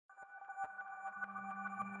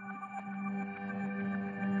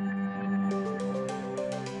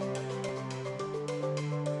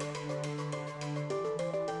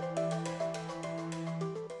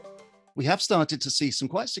We have started to see some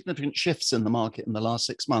quite significant shifts in the market in the last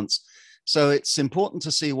 6 months. So it's important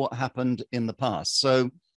to see what happened in the past.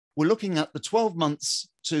 So we're looking at the 12 months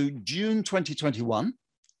to June 2021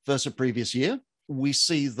 versus previous year. We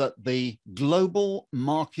see that the global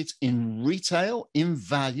market in retail, in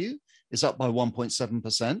value, is up by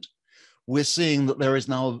 1.7%. We're seeing that there is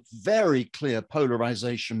now a very clear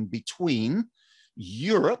polarization between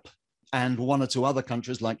Europe and one or two other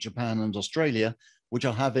countries like Japan and Australia, which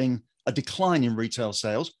are having a decline in retail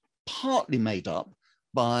sales, partly made up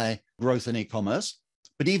by growth in e-commerce.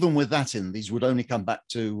 But even with that in, these would only come back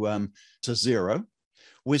to zero.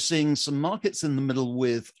 We're seeing some markets in the middle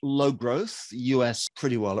with low growth, US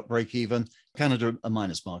pretty well at break even, Canada a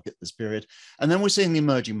minus market this period. And then we're seeing the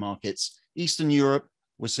emerging markets, Eastern Europe,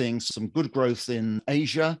 we're seeing some good growth in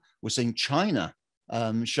Asia. We're seeing China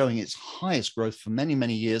showing its highest growth for many,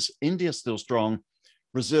 many years. India still strong.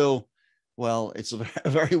 Brazil, well, it's a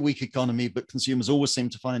very weak economy, but consumers always seem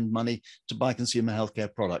to find money to buy consumer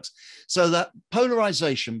healthcare products. So that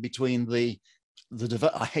polarization between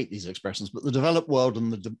I hate these expressions, but the developed world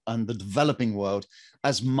and the developing world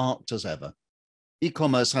as marked as ever.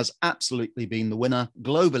 E-commerce has absolutely been the winner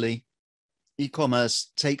globally.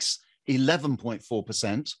 E-commerce takes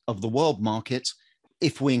 11.4% of the world market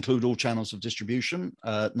if we include all channels of distribution,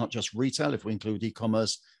 not just retail, if we include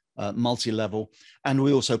e-commerce, multi-level. And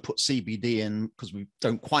we also put CBD in because we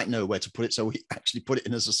don't quite know where to put it. So we actually put it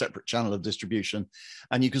in as a separate channel of distribution.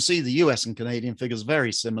 And you can see the US and Canadian figures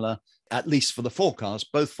very similar, at least for the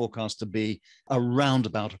forecast, both forecast to be around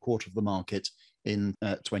about a quarter of the market in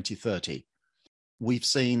 2030. We've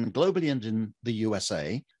seen globally and in the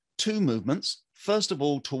USA, two movements. First of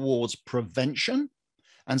all, towards prevention.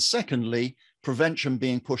 And secondly, prevention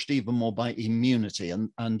being pushed even more by immunity.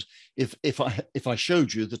 And if I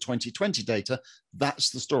showed you the 2020 data, that's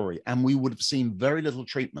the story. And we would have seen very little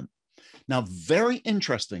treatment. Now, very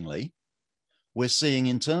interestingly, we're seeing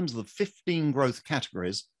in terms of the 15 growth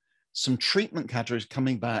categories, some treatment categories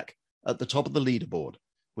coming back at the top of the leaderboard.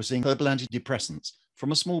 We're seeing herbal antidepressants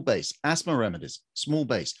from a small base, asthma remedies, small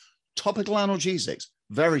base, topical analgesics,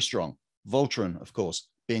 very strong. Voltaren, of course,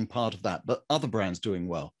 being part of that, but other brands doing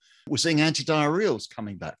well. We're seeing antidiarrheals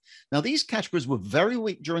coming back. Now, these categories were very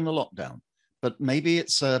weak during the lockdown, but maybe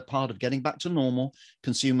it's a part of getting back to normal,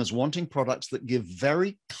 consumers wanting products that give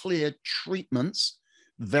very clear treatments,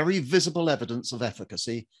 very visible evidence of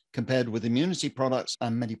efficacy compared with immunity products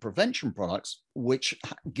and many prevention products, which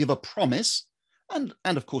give a promise and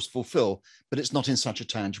of course fulfill, but it's not in such a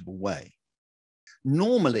tangible way.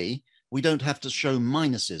 Normally, we don't have to show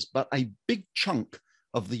minuses, but a big chunk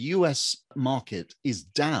of the US market is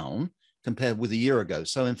down compared with a year ago.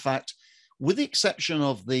 So in fact, with the exception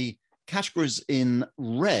of the categories in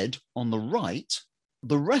red on the right,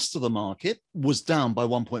 the rest of the market was down by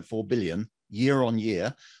 1.4 billion year on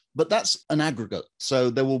year, but that's an aggregate. So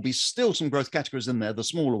there will be still some growth categories in there, the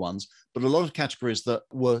smaller ones, but a lot of categories that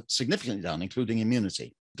were significantly down, including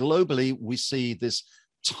immunity. Globally, we see this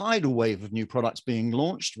tidal wave of new products being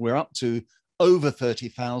launched. We're up to over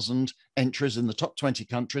 30,000 entries in the top 20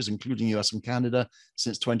 countries, including US and Canada,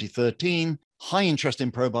 since 2013. High interest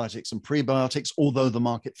in probiotics and prebiotics, although the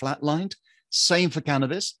market flatlined. Same for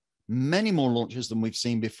cannabis. Many more launches than we've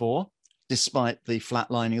seen before, despite the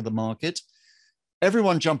flatlining of the market.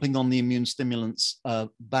 Everyone jumping on the immune stimulants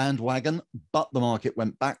bandwagon, but the market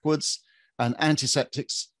went backwards. And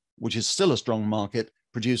antiseptics, which is still a strong market,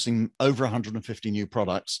 producing over 150 new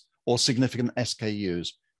products or significant SKUs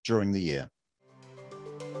during the year.